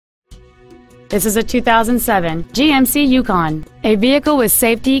This is a 2007 GMC Yukon, a vehicle with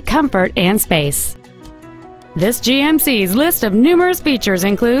safety, comfort, and space. This GMC's list of numerous features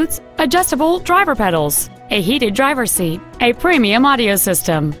includes adjustable driver pedals, a heated driver's seat, a premium audio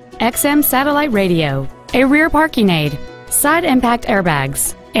system, XM satellite radio, a rear parking aid, side impact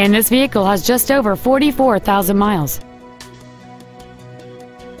airbags, and this vehicle has just over 44,000 miles.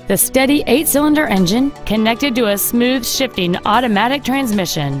 The steady 8-cylinder engine, connected to a smooth shifting automatic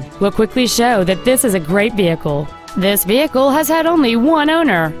transmission, will quickly show that this is a great vehicle. This vehicle has had only one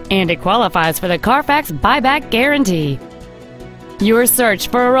owner, and it qualifies for the Carfax buyback guarantee. Your search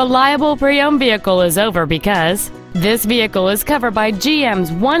for a reliable pre-owned vehicle is over because this vehicle is covered by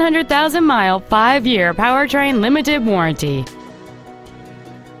GM's 100,000-mile, 5-year powertrain limited warranty.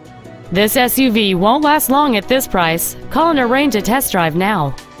 This SUV won't last long at this price. Call and arrange a test drive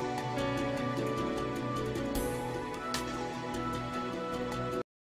now.